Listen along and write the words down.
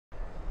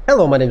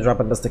Hello, my name is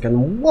Rampant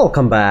and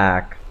welcome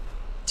back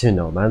to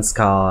No Man's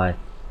Sky.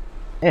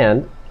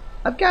 And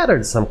I've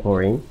gathered some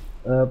chlorine.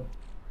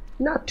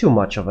 Not too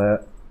much of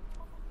it.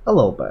 A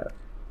little bit.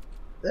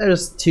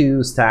 There's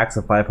 2 stacks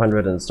of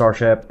 500 in the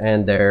Starship,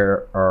 and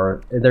there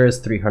is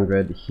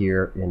 300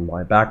 here in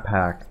my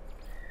backpack.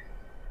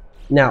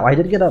 Now, I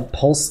did get a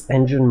pulse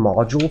engine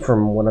module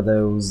from one of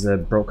those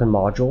broken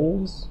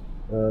modules,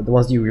 the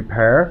ones you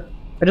repair.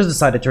 I just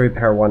decided to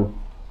repair one.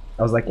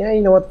 I was like, yeah, you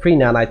know what, 3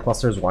 nanite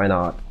clusters, why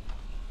not?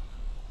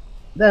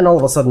 Then all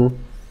of a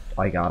sudden,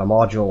 I got a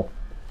module.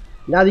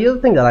 Now the other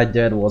thing that I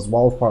did was,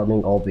 while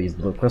farming all these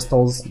blue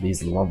crystals,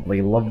 these lovely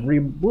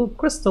blue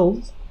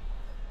crystals,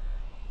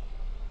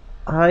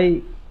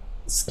 I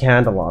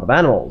scanned a lot of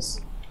animals,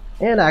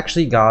 and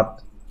actually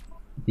got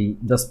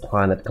this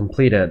planet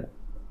completed.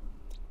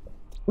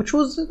 Which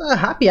was a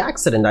happy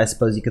accident, I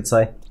suppose you could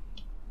say.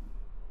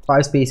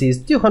 5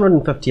 species,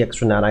 250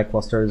 extra nanite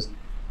clusters.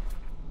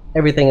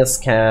 Everything is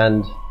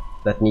scanned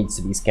that needs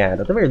to be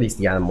scanned, at the very least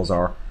the animals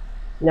are.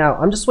 Now,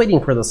 I'm just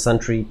waiting for the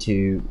sentry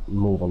to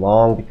move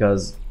along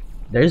because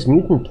there's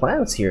mutant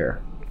plants here.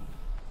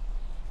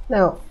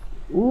 Now,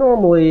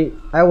 normally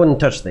I wouldn't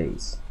touch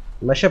these.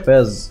 My ship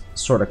is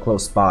sort of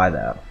close by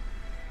there.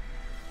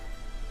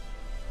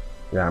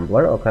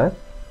 Rambler, okay.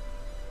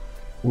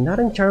 I'm not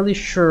entirely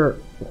sure.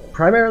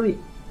 Primary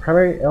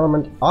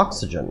element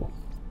oxygen.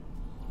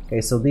 Okay,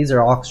 so these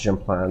are oxygen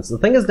plants. The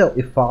thing is that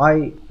if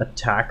I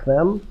attack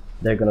them,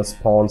 they're gonna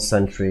spawn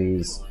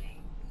sentries,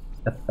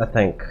 I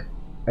think.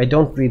 I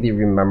don't really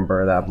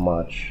remember that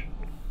much.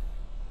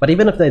 But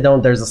even if they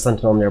don't, there's a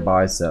sentinel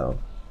nearby, so...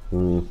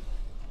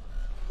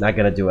 not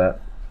gonna do it.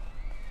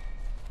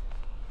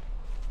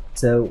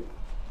 So,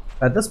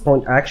 at this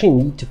point, I actually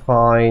need to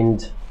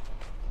find...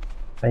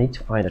 a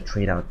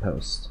trade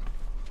outpost.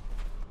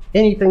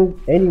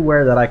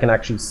 Anywhere that I can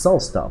actually sell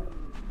stuff.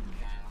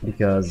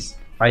 Because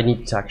I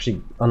need to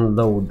actually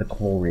unload the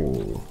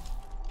chlorine.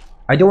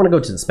 I don't want to go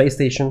to the space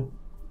station.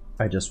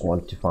 I just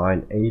want to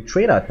find a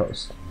trade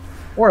outpost.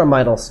 Or a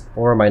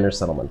minor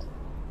settlement.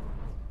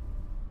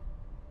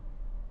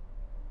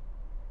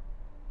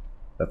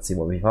 Let's see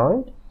what we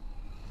find.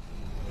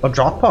 A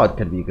drop pod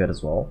could be good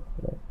as well.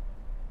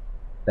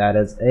 That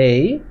is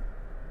a...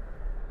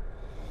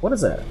 what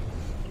is that?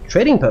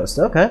 Trading post,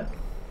 okay.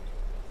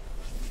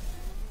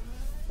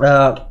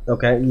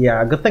 Okay,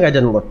 yeah, good thing I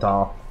didn't look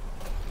off.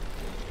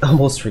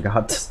 Almost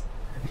forgot.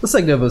 Just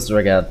like no booster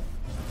again.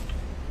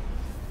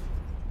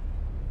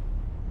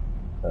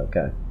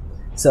 Okay.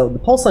 So, the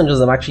pulse engines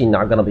I'm actually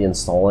not going to be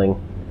installing,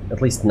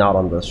 at least not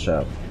on this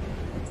ship.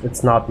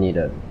 It's not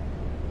needed.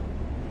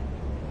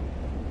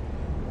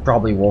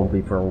 Probably won't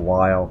be for a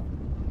while.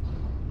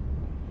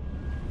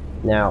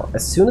 Now,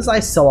 as soon as I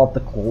sell off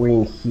the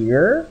chlorine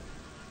here,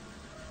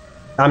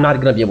 I'm not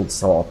going to be able to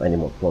sell off any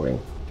more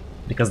chlorine,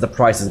 because the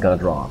price is going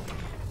to drop.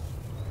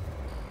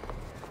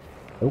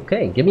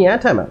 Okay, give me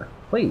antimatter,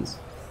 please.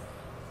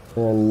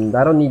 And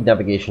I don't need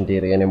navigation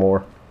data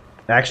anymore.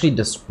 I actually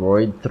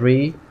destroyed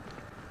 3.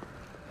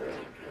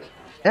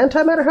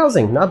 Antimatter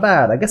housing, not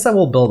bad. I guess I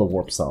will build a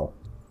warp cell.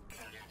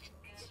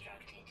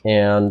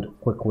 And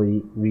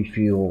quickly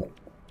refuel.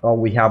 Oh,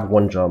 we have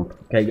 1 jump.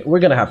 Okay, we're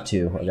gonna have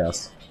 2, I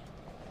guess.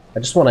 I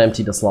just want to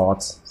empty the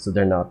slots so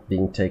they're not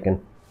being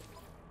taken.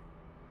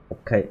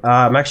 Okay,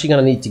 I'm actually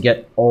gonna need to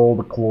get all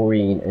the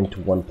chlorine into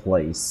one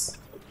place.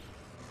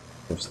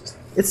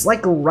 It's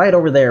like right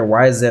over there.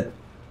 Why is it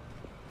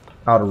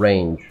out of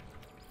range?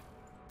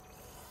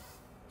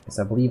 Because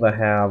I believe I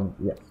have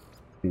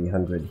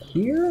 300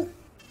 here.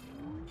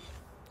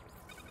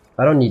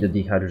 I don't need a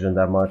dehydrogen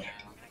that much.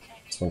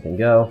 This one can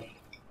go.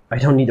 I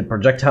don't need a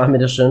projectile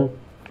ammunition.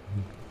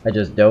 I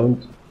just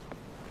don't.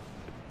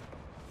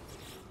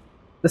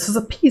 This is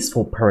a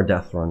peaceful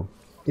permadeath run.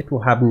 It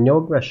will have no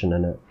aggression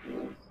in it.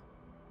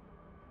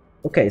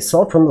 Okay,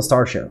 salt from the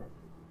Starship.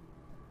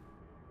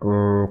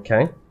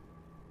 Okay.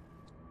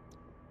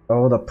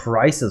 Oh, the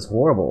price is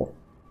horrible.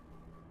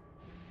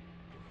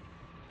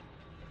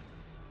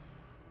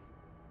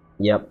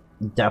 Yep,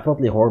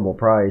 definitely horrible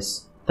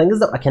price. Thing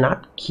is that I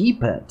cannot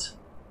keep it.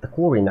 The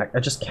chlorine, I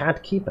just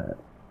can't keep it.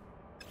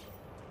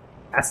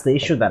 That's the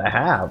issue that I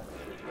have.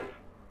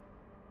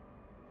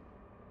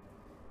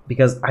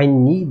 Because I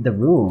need the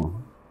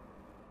room.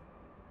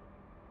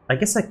 I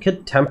guess I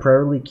could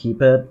temporarily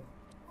keep it.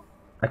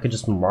 I could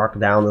just mark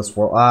down this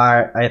world.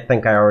 I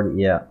think I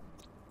already, I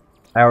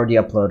already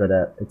uploaded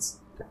it. It's,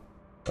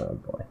 oh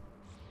boy.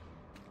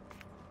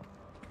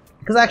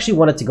 Because I actually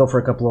wanted to go for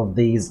a couple of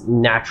these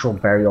natural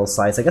burial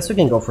sites. I guess we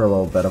can go for a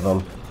little bit of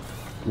them.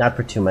 Not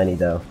for too many,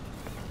 though.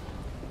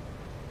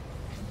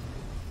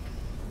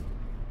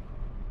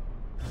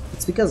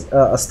 It's because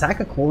a stack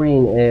of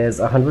chlorine is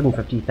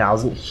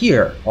 150,000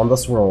 here on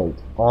this world.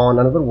 On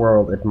another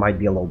world, it might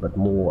be a little bit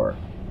more.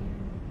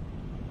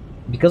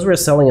 Because we're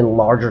selling in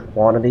larger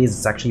quantities,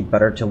 it's actually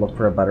better to look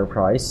for a better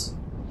price.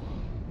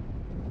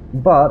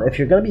 But if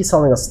you're going to be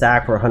selling a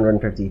stack for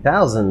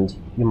 150,000,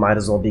 you might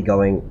as well be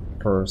going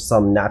for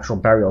some natural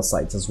burial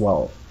sites as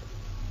well.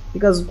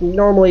 Because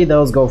normally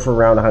those go for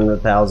around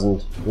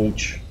 100,000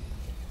 each.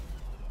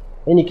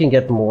 And you can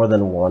get more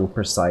than one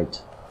per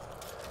site,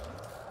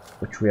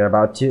 which we are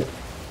about to.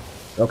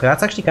 Okay,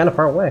 that's actually kind of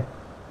far away.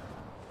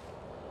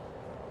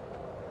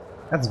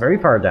 That's very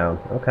far down.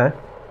 Okay.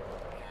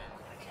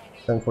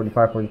 7,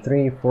 45,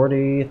 43,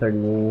 40,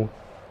 30,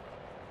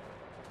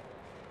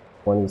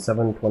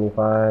 27,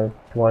 25,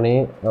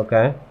 20.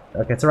 Okay.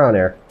 Okay, it's around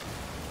here.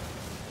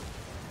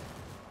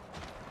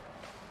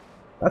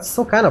 That's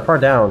still kind of far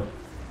down.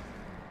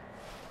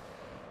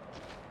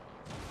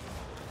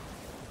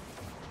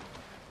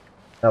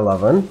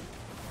 $11.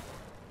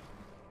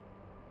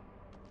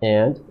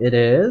 And it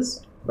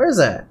is... Where is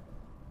it?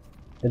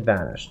 It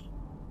vanished.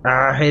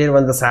 Ah, I hate it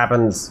when this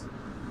happens.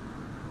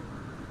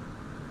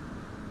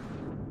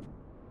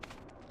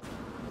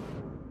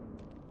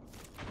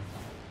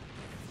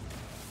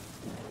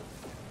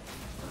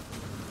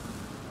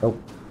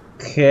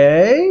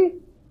 Okay.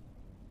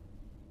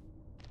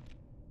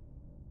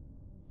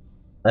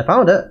 I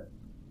found it.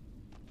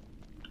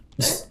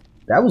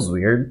 That was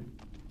weird.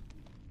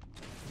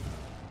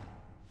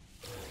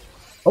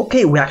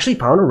 Okay, we actually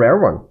found a rare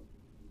one.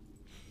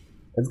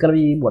 It's gonna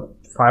be, what,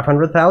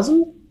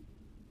 500,000?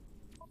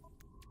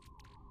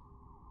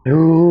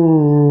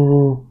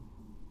 Ooh.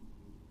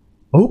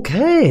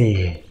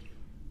 Okay.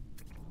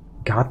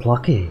 Got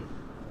lucky.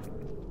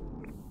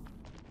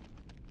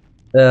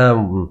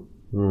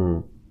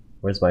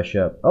 Where's my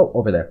ship? Oh,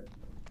 over there.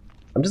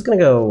 I'm just gonna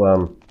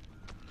go,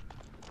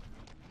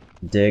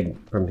 dig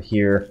from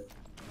here.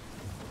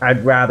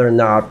 I'd rather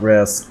not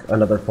risk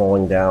another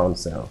falling down,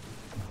 so.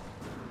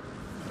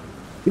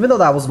 Even though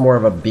that was more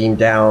of a beam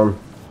down.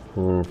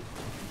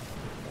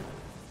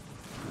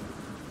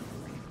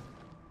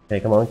 Okay,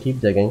 come on, keep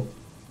digging.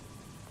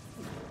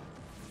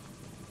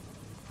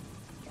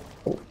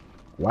 Oh,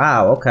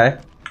 wow, okay.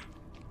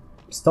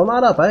 Still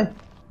not up, eh?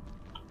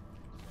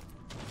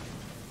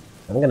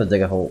 I'm gonna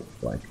dig a hole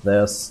like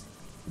this,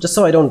 just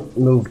so I don't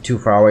move too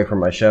far away from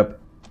my ship.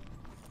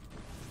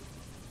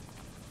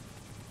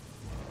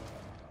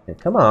 Okay,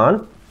 come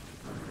on.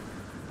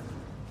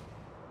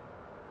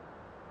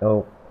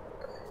 Okay.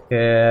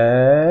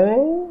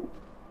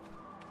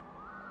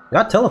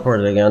 Got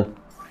teleported again.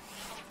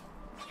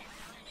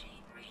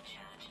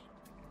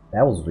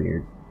 That was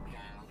weird.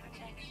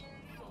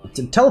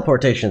 The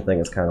teleportation thing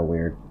is kind of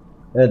weird.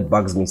 It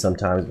bugs me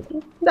sometimes,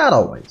 but not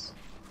always.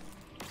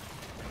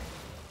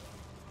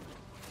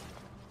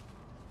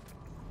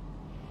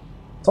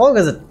 As long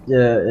as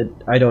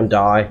I don't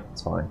die,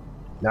 it's fine.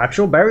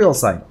 Natural burial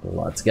site.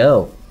 Let's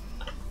go.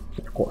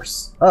 Of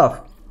course.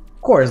 Of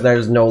course,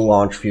 there's no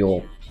launch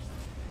fuel.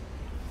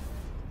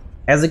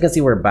 As you can see,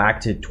 we're back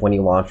to 20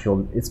 launch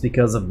fuel. It's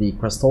because of the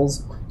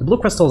crystals. The blue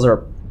crystals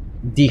are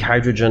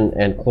dihydrogen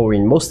and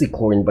chlorine, mostly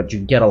chlorine, but you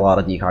get a lot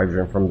of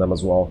dihydrogen from them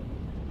as well.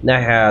 And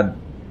I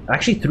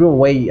actually threw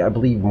away, I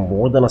believe,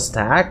 more than a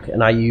stack,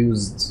 and I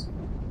used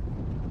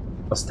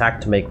a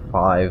stack to make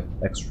 5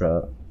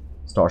 extra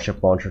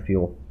Starship launcher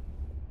fuel.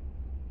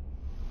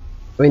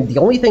 I mean, the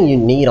only thing you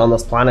need on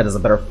this planet is a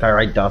bit of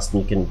ferrite dust,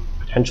 and you can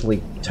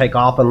potentially take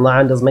off and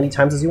land as many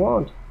times as you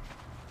want.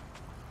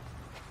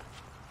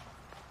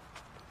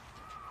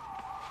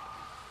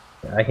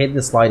 I hate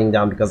this sliding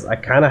down because I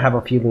kind of have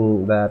a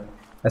feeling that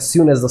as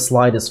soon as the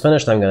slide is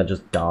finished, I'm gonna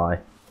just die.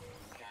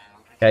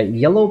 Okay,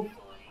 yellow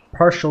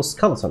partial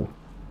skeleton.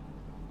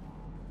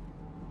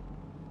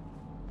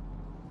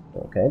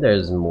 Okay,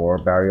 there's more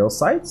burial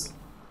sites.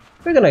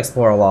 We're gonna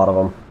explore a lot of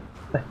them.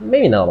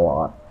 Maybe not a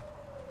lot.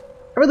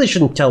 I really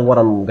shouldn't tell what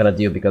I'm gonna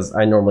do because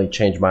I normally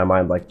change my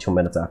mind like 2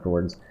 minutes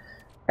afterwards.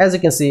 As you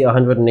can see,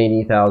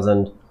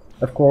 180,000.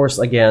 Of course,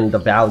 again, the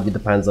value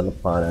depends on the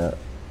planet.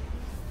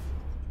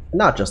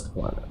 Not just the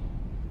planet.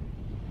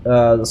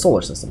 The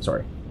solar system,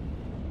 sorry.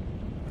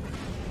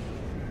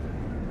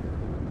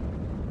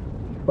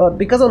 But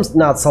because I'm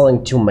not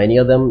selling too many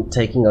of them,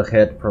 taking a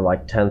hit for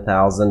like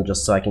 10,000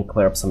 just so I can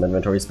clear up some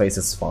inventory space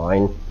is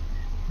fine.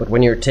 But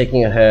when you're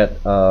taking a hit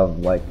of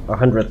like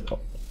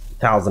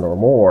 100,000 or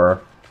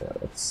more,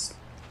 it's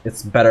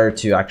better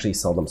to actually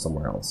sell them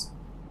somewhere else.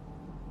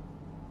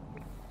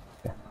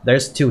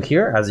 There's 2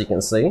 here, as you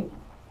can see.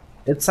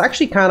 It's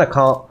actually kind of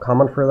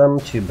common for them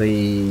to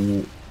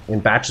be in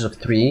batches of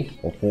 3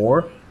 or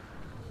 4.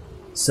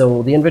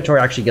 So the inventory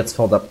actually gets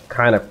filled up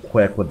kind of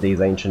quick with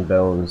these ancient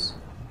bones.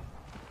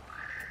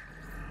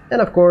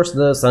 And of course,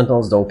 the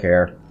sentinels don't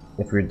care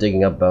if you're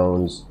digging up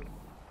bones.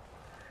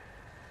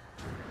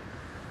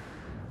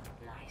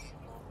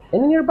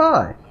 And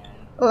nearby.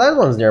 Oh, that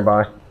one's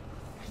nearby.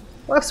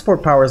 Life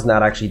support power is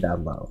not actually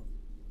that low.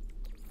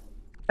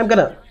 I'm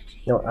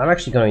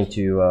actually going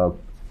to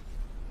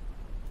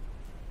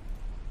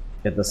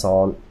get this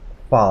on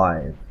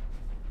 5.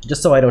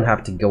 Just so I don't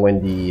have to go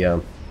in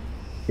the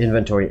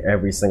inventory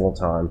every single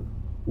time.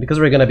 Because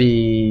we're gonna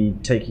be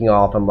taking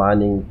off and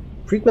landing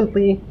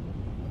frequently.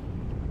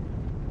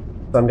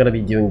 So I'm gonna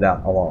be doing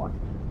that a lot.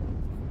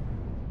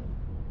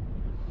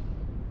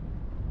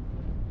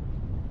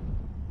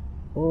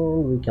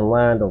 And we can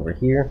land over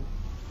here.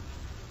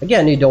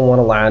 Again, you don't want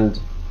to land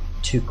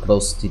too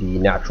close to the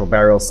natural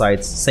burial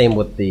sites. Same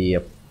with the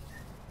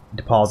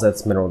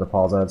deposits, mineral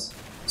deposits.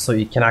 so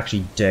you can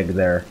actually dig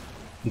there.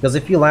 Because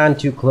if you land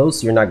too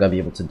close, you're not going to be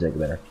able to dig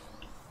there.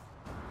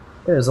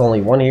 There's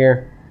only one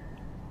here.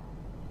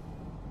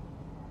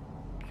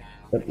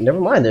 But never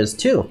mind, there's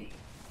two.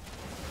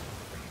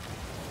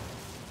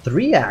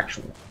 Three,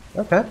 actually.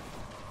 Okay.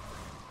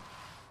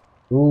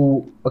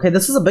 Ooh, okay,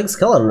 this is a big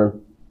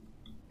skeleton.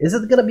 Is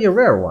it gonna be a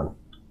rare one?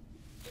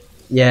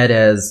 Yeah, it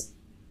is.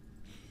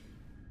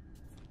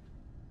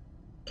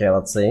 Okay,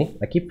 let's see.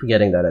 I keep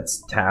forgetting that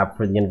it's tab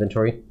for the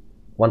inventory.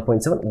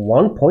 1.7,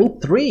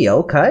 1.3,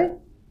 okay.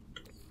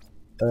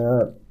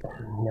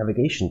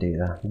 Navigation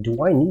data.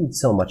 Do I need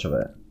so much of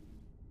it?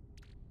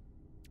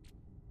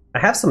 I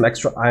have some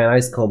extra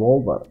ionized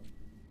cobalt, but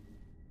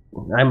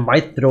I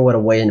might throw it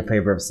away in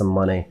favor of some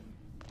money.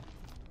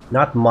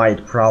 Not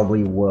might,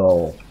 probably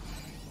will.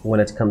 When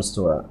it comes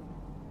to it.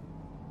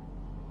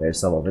 There's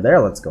some over there,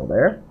 let's go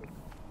there.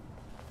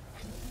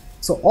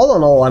 So all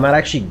in all, I might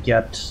actually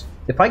get...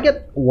 If I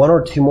get one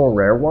or two more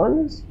rare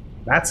ones,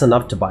 that's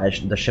enough to buy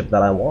the ship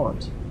that I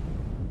want.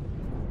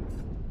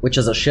 Which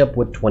is a ship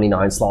with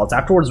 29 slots.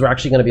 Afterwards, we're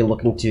actually going to be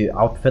looking to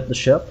outfit the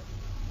ship.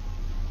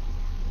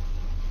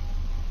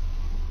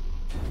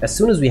 As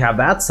soon as we have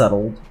that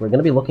settled, we're going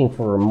to be looking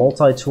for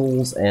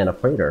multi-tools and a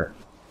freighter.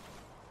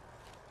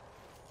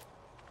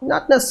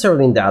 Not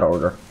necessarily in that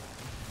order.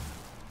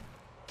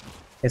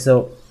 Okay,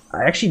 so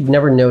I actually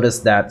never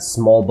noticed that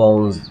small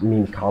bones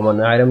mean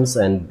common items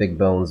and big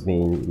bones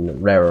mean, you know,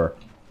 rarer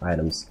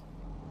items.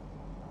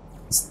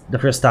 It's the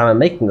first time I'm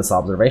making this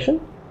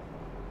observation.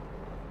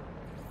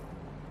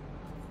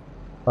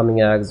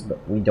 Humming eggs,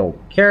 but we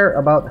don't care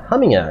about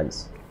humming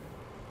eggs.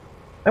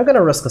 I'm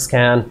gonna risk a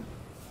scan,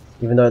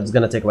 even though it's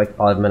gonna take like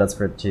 5 minutes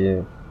for it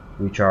to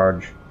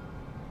recharge.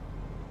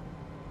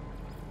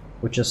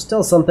 Which is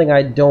still something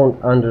I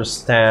don't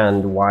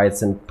understand why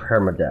it's in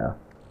permadeath.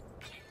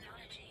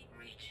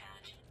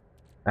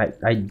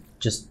 I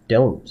just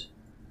don't.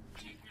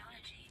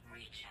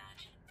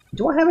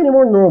 Do I have any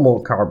more normal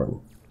carbon?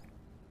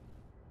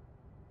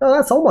 Oh,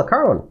 that's all my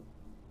carbon.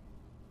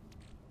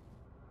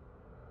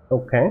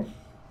 Okay.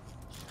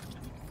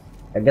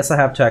 I guess I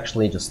have to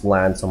actually just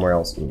land somewhere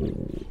else.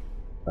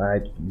 I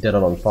did it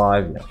on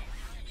 5, yeah.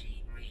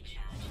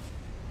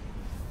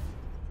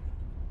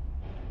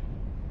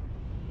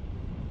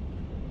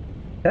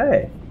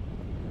 Okay.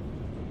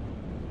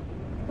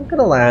 I'm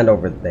gonna land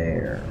over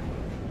there.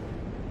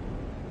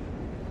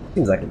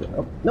 Seems like it.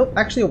 Oh, nope,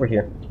 actually over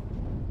here.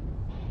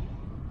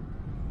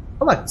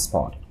 I like the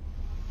spot.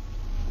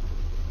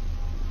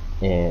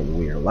 And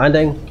we're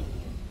landing.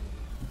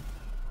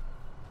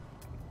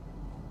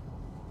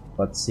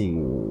 Let's see.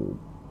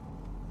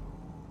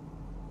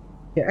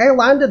 Yeah, I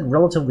landed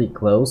relatively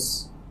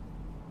close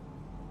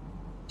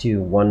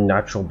to one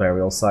natural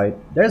burial site.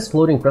 There's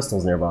floating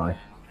crystals nearby.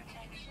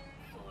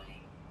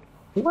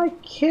 Do I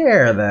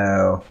care,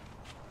 though?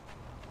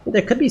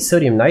 There could be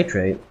sodium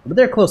nitrate, but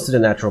they're close to the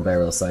natural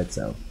burial site,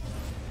 so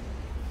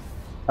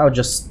I'll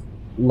just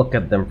look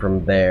at them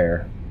from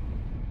there.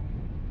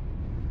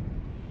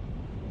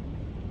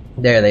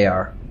 There they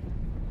are.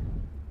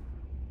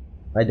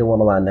 I don't want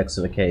to land next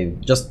to the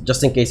cave,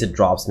 just in case it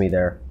drops me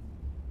there.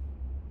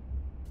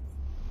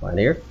 Land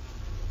here.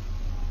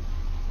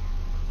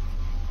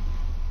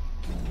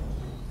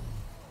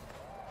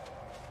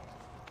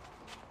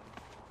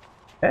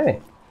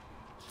 Okay.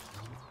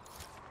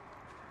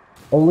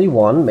 Only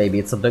one, maybe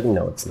it's a big...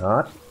 No, it's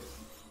not.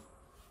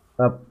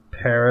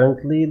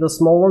 Apparently the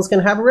small ones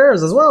can have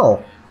rares as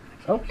well.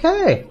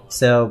 Okay,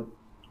 so...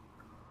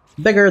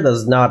 Bigger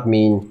does not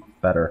mean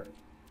better.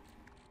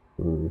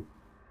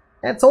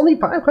 It's only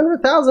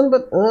 500,000,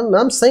 but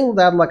I'm saying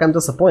that like I'm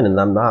disappointed, and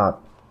I'm not.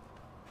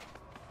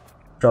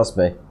 Trust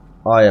me,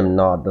 I am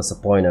not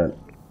disappointed.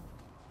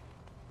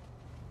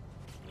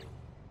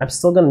 I'm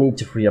still gonna need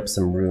to free up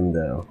some room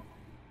though.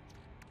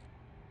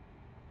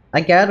 I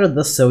gathered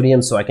this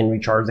sodium so I can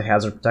recharge the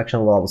hazard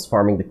protection while I was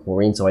farming the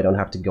chlorine so I don't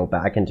have to go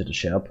back into the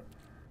ship.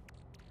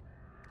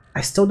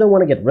 I still don't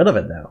want to get rid of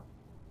it though.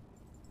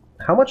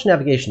 How much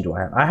navigation do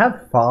I have? I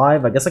have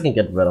 5, I guess I can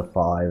get rid of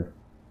 5.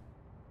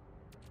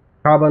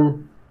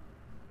 Carbon.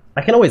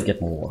 I can always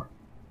get more.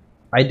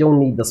 I don't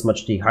need this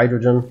much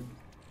dehydrogen.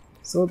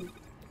 So,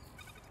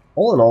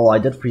 all in all, I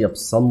did free up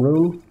some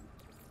room.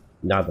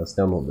 Not this,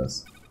 don't move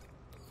this.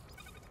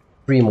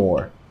 3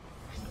 more.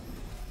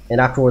 And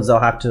afterwards I'll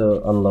have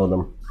to unload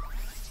them.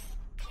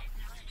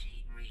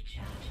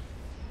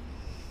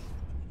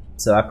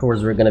 So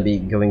afterwards we're gonna be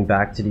going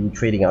back to the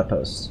trading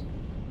outpost.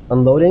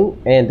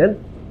 Unloading, and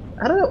then,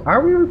 I don't know,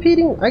 are we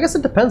repeating? I guess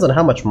it depends on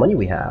how much money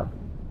we have.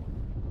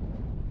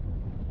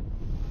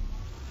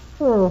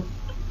 The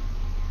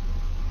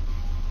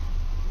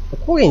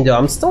coin though,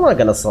 I'm still not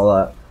gonna sell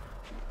that.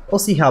 We'll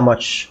see how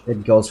much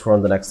it goes for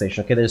on the next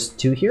station. Okay, there's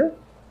 2 here.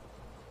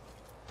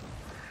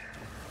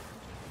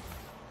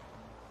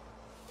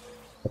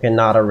 Okay,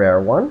 not a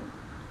rare one.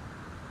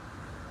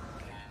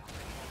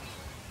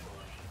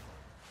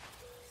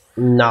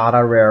 Not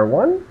a rare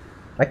one.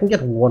 I can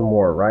get one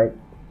more, right?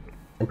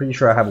 I'm pretty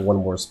sure I have one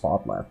more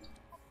spot left.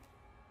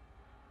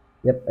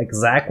 Yep,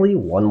 exactly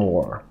one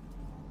more.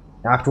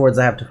 Afterwards,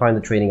 I have to find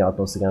the trading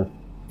outpost again.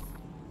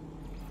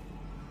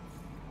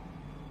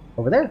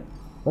 Over there.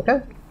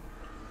 Okay.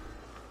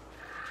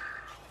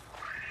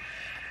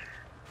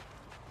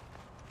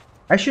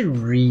 I should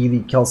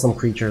really kill some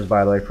creatures,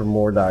 by the way, for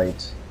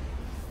Mordite.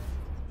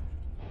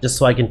 Just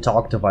so I can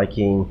talk to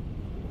Viking.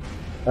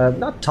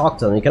 Not talk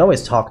to them, you can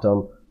always talk to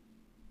them.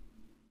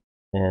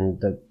 And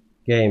the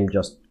game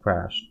just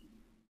crashed.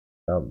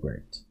 Oh,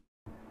 great.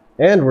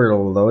 And we're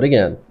loading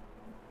in.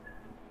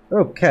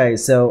 Okay,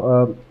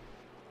 so,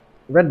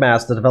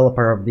 Redmask, the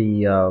developer of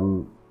the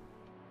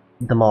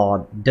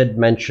mod, did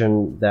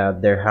mention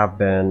that there have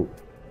been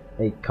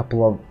a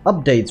couple of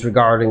updates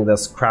regarding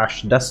this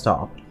crashed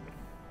desktop.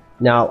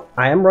 Now,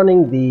 I am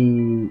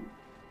running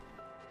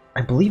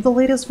I believe the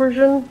latest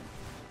version?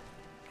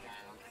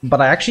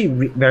 But I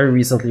actually very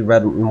recently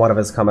read in one of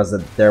his comments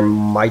that there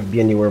might be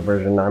a newer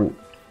version. I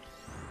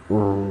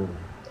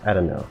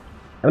don't know.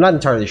 I'm not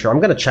entirely sure. I'm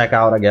gonna check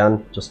out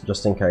again,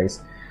 just in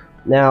case.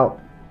 Now,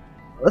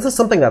 this is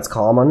something that's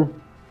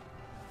common.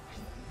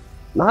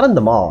 Not in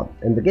the mod,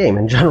 in the game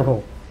in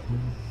general.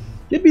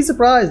 You'd be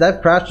surprised,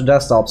 I've crashed the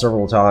desktop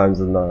several times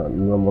in the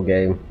normal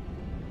game.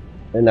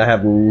 And I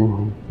have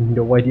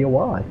no idea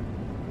why.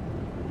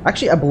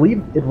 Actually, I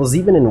believe it was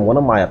even in one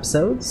of my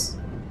episodes.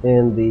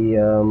 In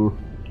the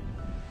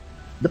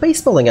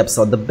base building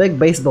episode, the big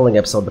base building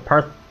episode,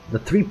 the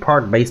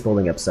 3-part base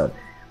building episode.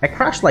 I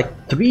crashed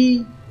like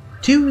 2,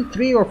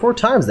 3, or 4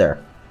 times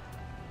there.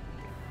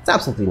 It's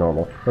absolutely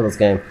normal for this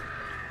game.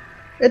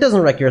 It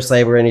doesn't wreck your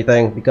save or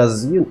anything,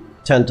 because you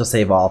tend to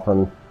save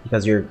often,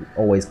 because you're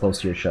always close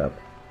to your ship.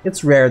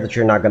 It's rare that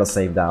you're not going to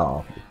save that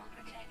often.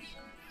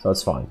 So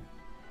it's fine.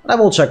 But I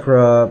will check for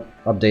an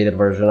updated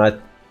version. I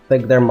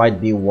think there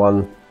might be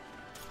one.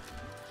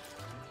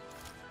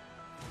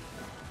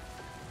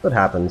 What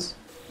happens?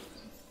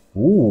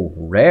 Ooh,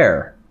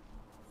 rare.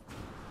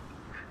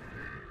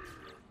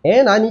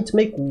 And I need to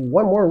make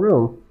one more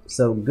room.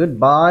 So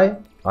goodbye,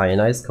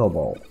 ionized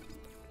cobalt.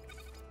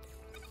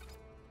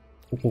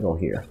 We can go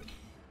here.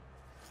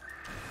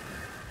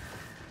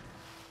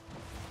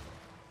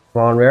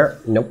 Come on, rare.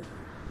 Nope.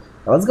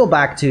 Now let's go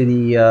back to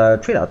the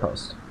trade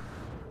outpost.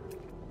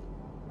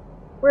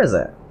 Where is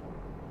it?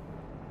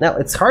 Now,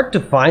 it's hard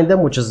to find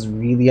them, which is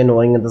really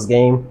annoying in this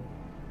game.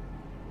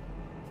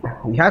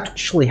 You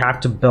actually have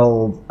to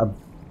build a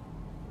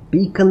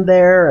beacon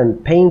there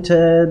and paint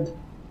it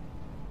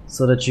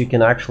so that you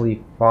can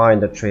actually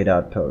find a trade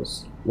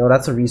outpost. No,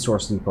 that's a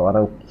resource depot. I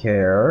don't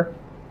care.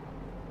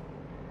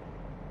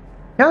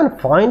 Can't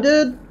find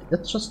it.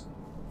 It's just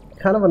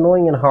kind of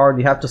annoying and hard.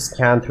 You have to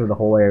scan through the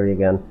whole area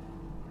again.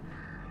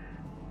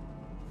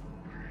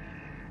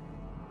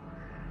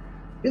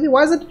 Really,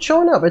 why is it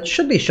showing up? It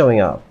should be showing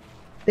up.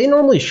 They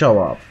normally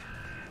show up.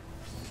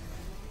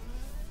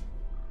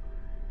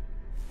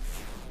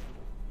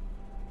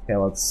 Okay,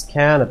 let's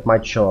scan. It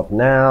might show up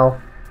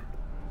now.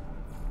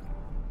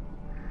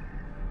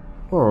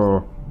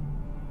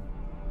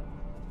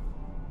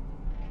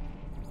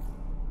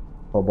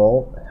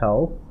 Cobalt,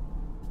 health,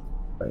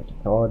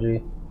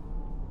 technology.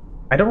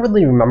 I don't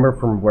really remember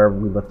from where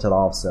we left it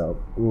off,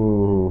 so.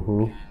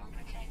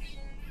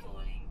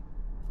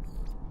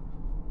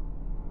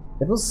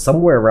 It was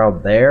somewhere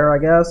around there, I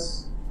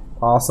guess.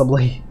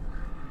 Possibly.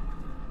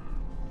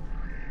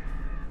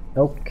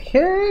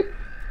 Okay.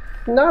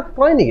 Not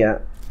finding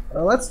it.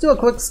 Let's do a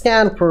quick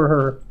scan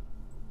for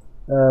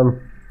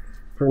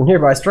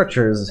nearby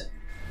structures.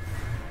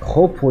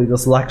 Hopefully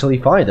this will actually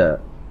find it.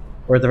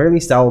 Or at the very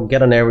least I'll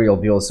get an aerial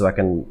view so I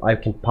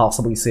can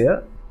possibly see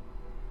it.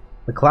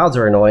 The clouds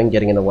are annoying,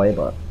 getting in the way,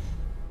 but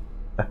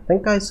I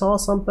think I saw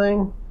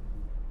something.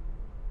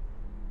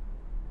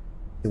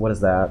 What is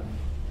that?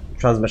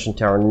 Transmission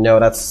tower. No,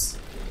 that's...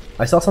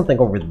 I saw something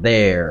over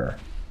there.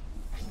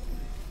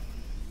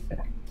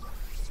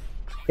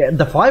 Yeah,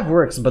 the 5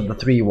 works, but the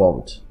 3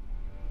 won't.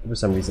 For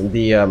some reason.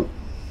 The,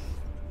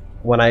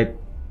 when I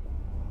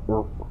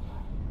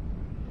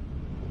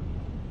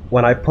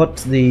put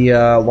the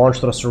launch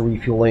thruster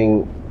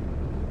refueling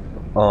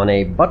on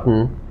a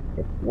button,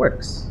 it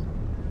works.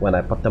 When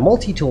I put the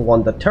multi-tool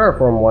one, the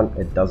terraform one,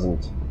 it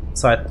doesn't.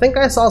 So I think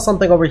I saw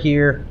something over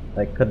here.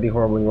 I could be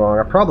horribly wrong.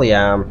 I probably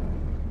am.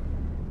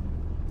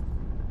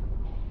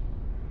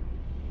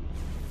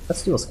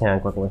 Let's do a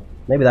scan quickly.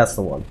 Maybe that's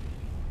the one.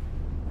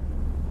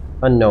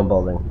 Unknown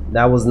building.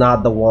 That was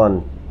not the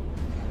one.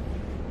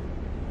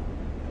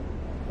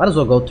 Might as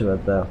well go to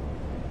it though.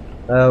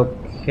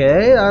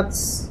 Okay,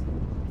 that's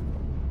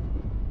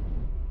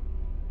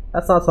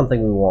not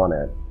something we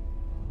wanted.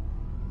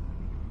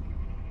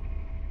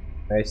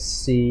 I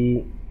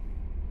see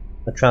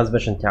a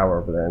transmission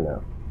tower over there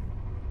now.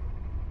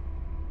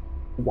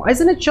 Why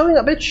isn't it showing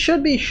up? It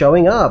should be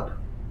showing up.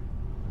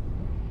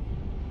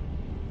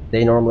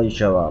 They normally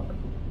show up.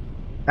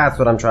 That's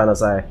what I'm trying to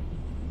say.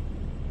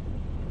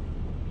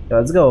 So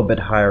let's go a bit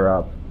higher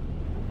up.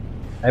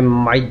 I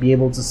might be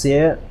able to see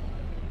it.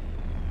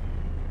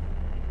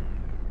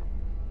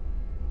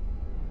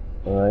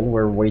 Alright,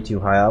 we're way too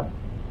high up.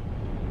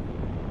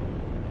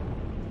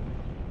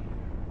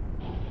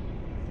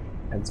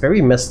 It's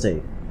very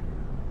misty.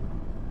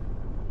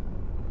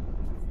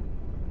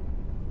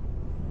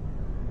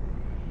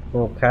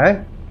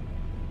 Okay.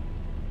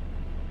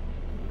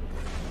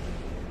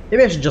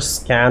 Maybe I should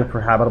just scan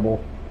for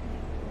habitable.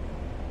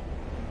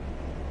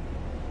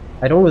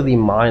 I don't really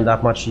mind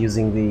that much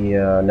using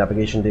the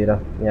navigation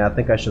data. Yeah, I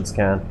think I should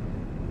scan.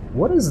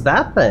 What is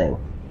that thing?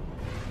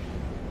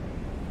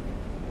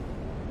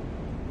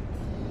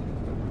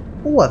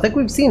 Oh, I think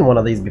we've seen one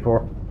of these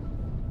before.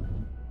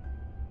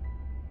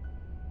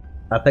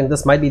 I think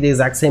this might be the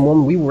exact same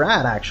one we were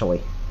at,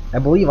 actually. I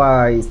believe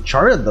I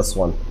charted this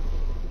one.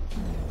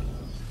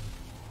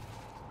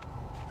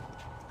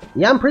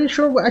 Yeah, I'm pretty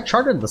sure I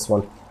charted this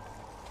one.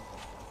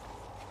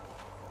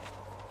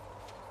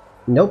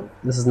 Nope,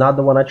 this is not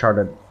the one I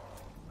charted.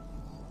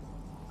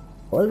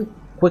 Let me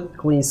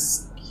quickly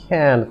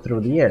scan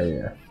through the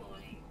area.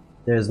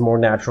 There's more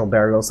natural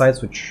burial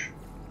sites, which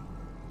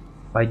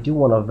I do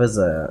want to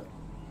visit.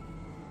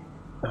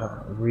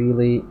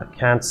 Really? I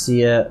can't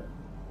see it.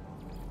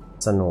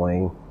 It's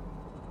annoying.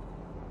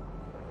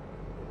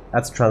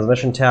 That's a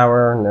transmission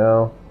tower.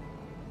 No.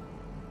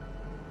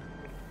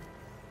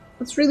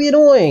 That's really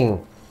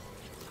annoying.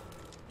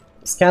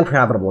 Scan for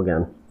habitable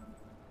again.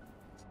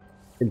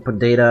 Input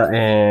data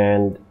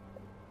and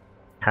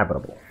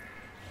habitable.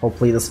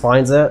 Hopefully this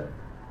finds it.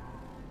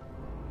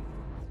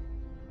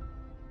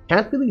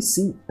 Can't really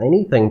see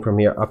anything from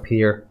here up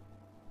here.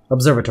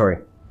 Observatory.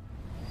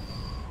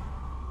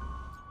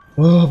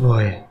 Oh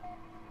boy.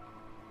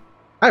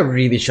 I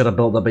really should have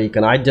built a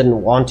beacon. I didn't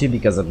want to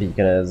because a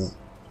beacon is...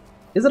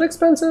 Is it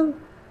expensive?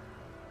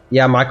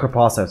 Yeah,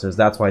 microprocessors.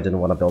 That's why I didn't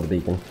want to build a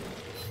beacon.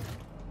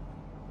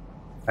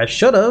 I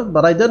should have,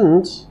 but I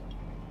didn't.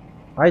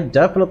 I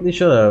definitely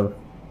should have.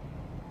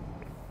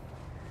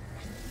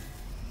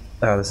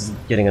 Oh, this is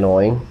getting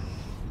annoying.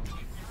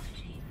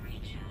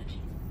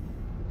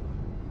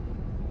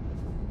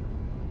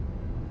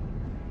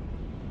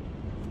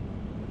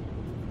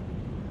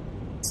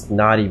 It's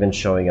not even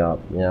showing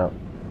up, yeah.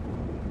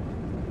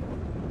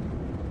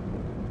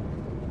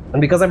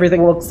 And because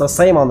everything looks the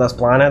same on this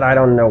planet, I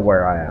don't know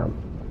where I am.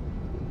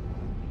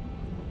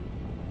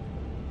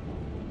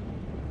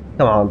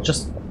 Come on,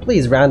 just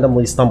please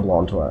randomly stumble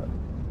onto it.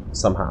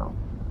 Somehow.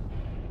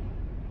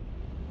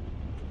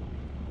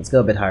 Let's go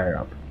a bit higher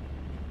up.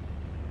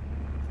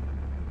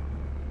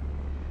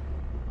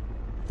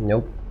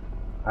 Nope.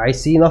 I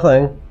see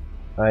nothing.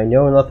 I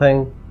know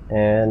nothing.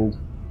 And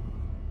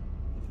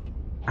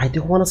I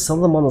don't want to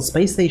sell them on the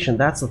space station,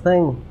 that's the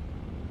thing.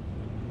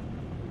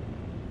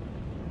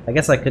 I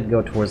guess I could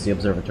go towards the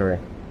observatory.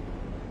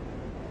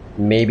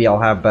 Maybe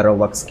I'll have better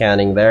luck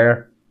scanning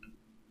there.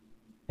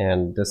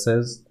 And this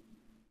is...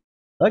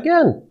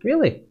 Again,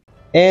 really?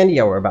 And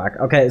yeah, we're back.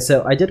 Okay,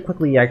 so I did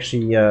quickly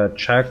actually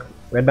check.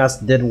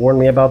 Redmask did warn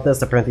me about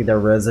this. Apparently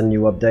there is a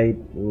new update.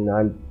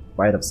 I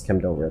might have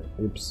skimmed over it.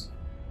 Oops.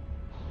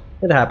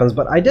 It happens,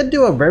 but I did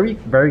do a very,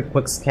 very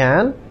quick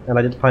scan, and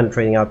I did find a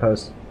trading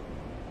outpost.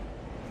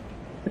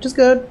 Which is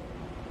good.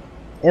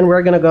 And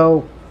we're gonna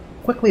go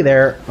quickly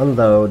there,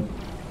 unload.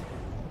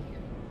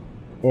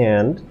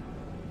 And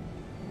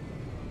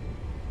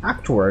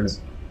afterwards,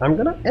 I'm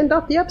gonna end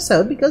off the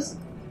episode because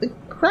it's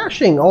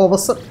crashing all of a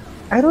sudden.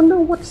 I don't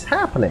know what's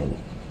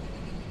happening.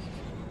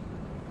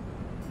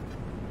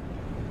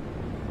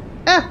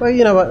 Well,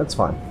 you know what? It's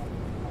fine.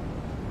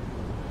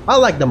 I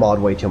like the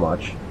mod way too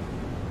much.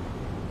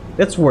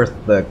 It's worth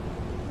the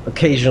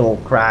occasional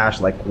crash,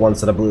 like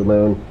once in a blue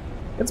moon.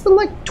 It's been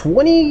like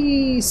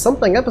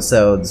 20-something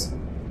episodes.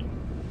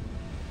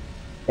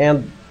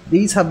 And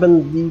these have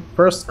been the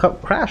first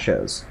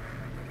crashes.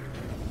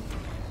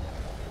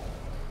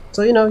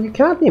 So, you know, you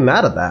can't be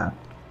mad at that.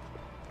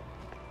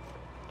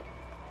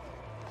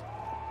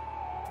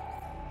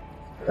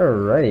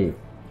 Alrighty.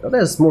 Well,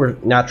 there's more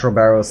natural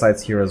burial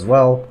sites here as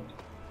well.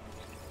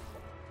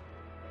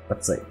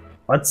 Let's see.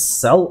 Let's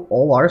sell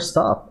all our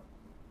stuff.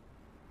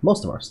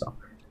 Most of our stuff.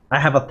 I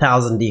have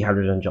 1,000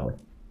 dehydrogen jelly.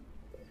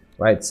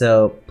 Right,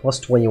 so plus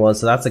 21,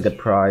 so that's a good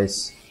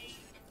price.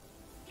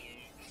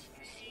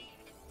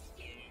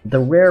 The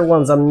rare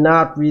ones I'm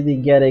not really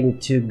getting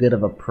too good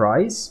of a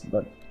price,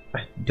 but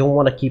I don't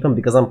want to keep them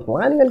because I'm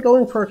planning on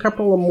going for a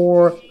couple of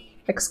more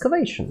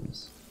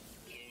excavations.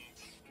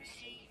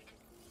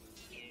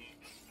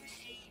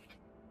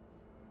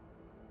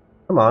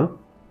 Come on.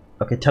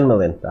 Okay, 10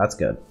 million. That's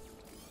good.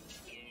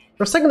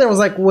 For a second there was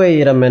like,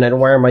 wait a minute,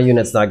 why are my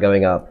units not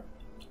going up?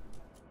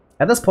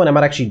 At this point I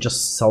might actually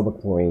just sell the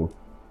chlorine.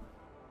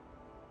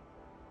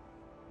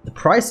 The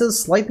price is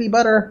slightly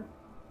better.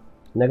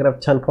 Negative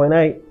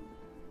 10.8.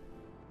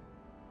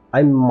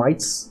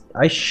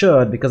 I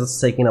should, because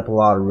it's taking up a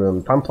lot of room.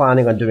 If I'm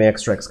planning on doing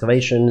extra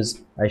excavations,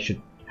 I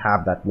should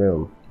have that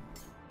room.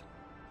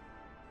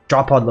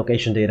 Drop pod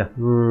location data.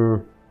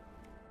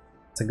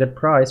 It's a good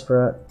price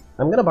for it.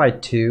 I'm gonna buy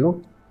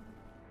 2.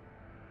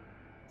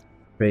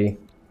 3.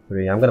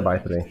 I'm gonna buy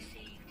 3.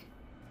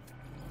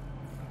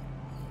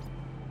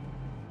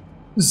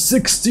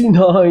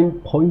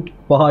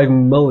 69.5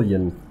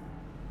 million.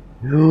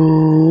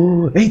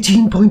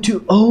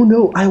 18.2. Oh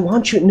no, I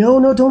want you.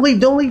 No, don't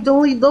leave.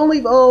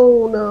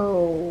 Oh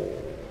no.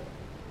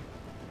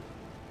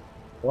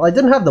 Well, I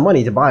didn't have the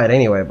money to buy it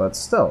anyway, but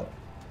still.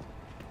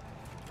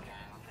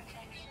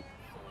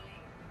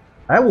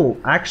 I will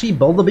actually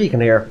build the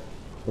beacon here,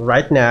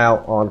 right now,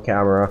 on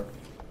camera.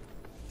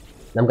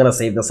 I'm gonna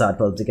save this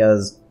outpost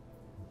because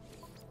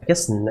I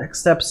guess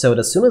next episode,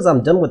 as soon as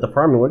I'm done with the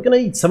farming, we're gonna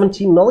need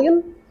 17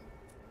 million?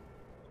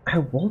 I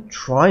will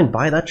try and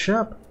buy that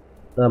ship.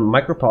 The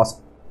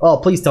microprocessor. Oh,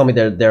 please tell me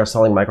they're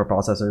selling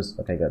microprocessors.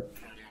 Okay, good.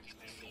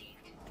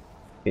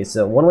 Okay,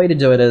 so one way to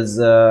do it is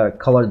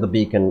color the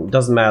beacon.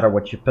 Doesn't matter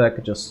what you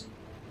pick, just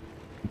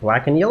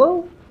black and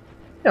yellow?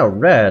 No,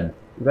 red.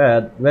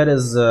 Red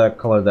is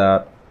color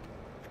that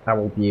I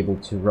will be able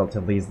to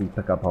relatively easily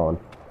pick up on.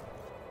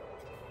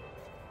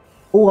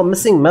 Oh, I'm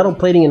missing metal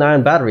plating and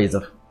iron batteries.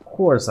 Of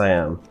course I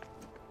am.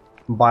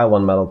 Buy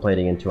one metal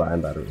plating and 2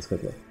 iron batteries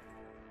quickly.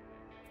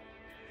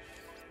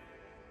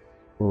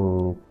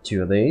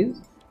 2 of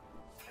these.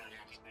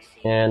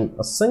 And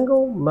a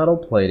single metal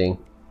plating.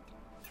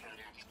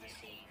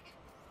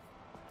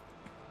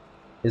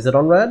 Is it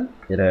on red?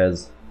 It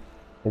is.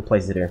 I can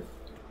place it here.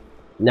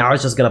 Now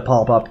it's just gonna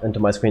pop up into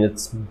my screen.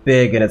 It's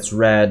big and it's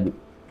red.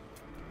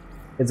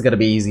 It's gonna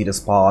be easy to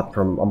spot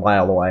from a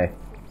mile away.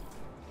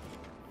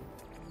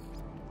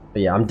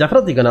 But yeah, I'm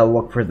definitely gonna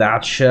look for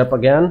that ship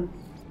again.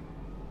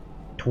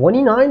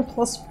 29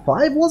 plus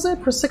 5 was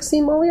it for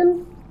 16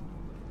 million?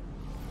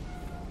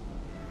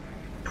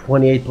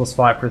 28 plus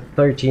 5 for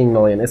 13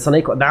 million. It's an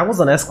A class. That was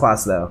an S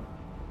class though.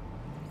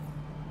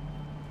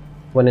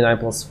 29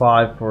 plus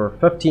 5 for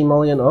 15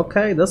 million.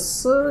 Okay,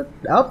 this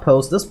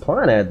outpost, this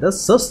planet,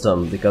 this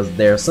system, because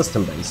they're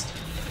system-based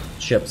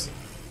ships,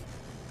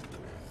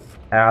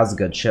 has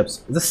good ships.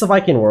 This is a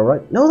Viking world,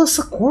 right? No, this is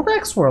a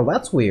Corvax world.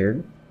 That's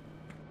weird.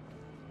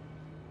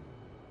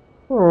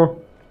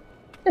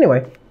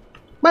 Anyway,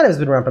 my name has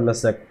been Rampant.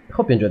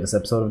 Hope you enjoyed this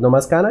episode of No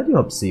Man's Sky, and I do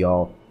hope to see you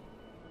all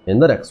in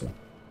the next one.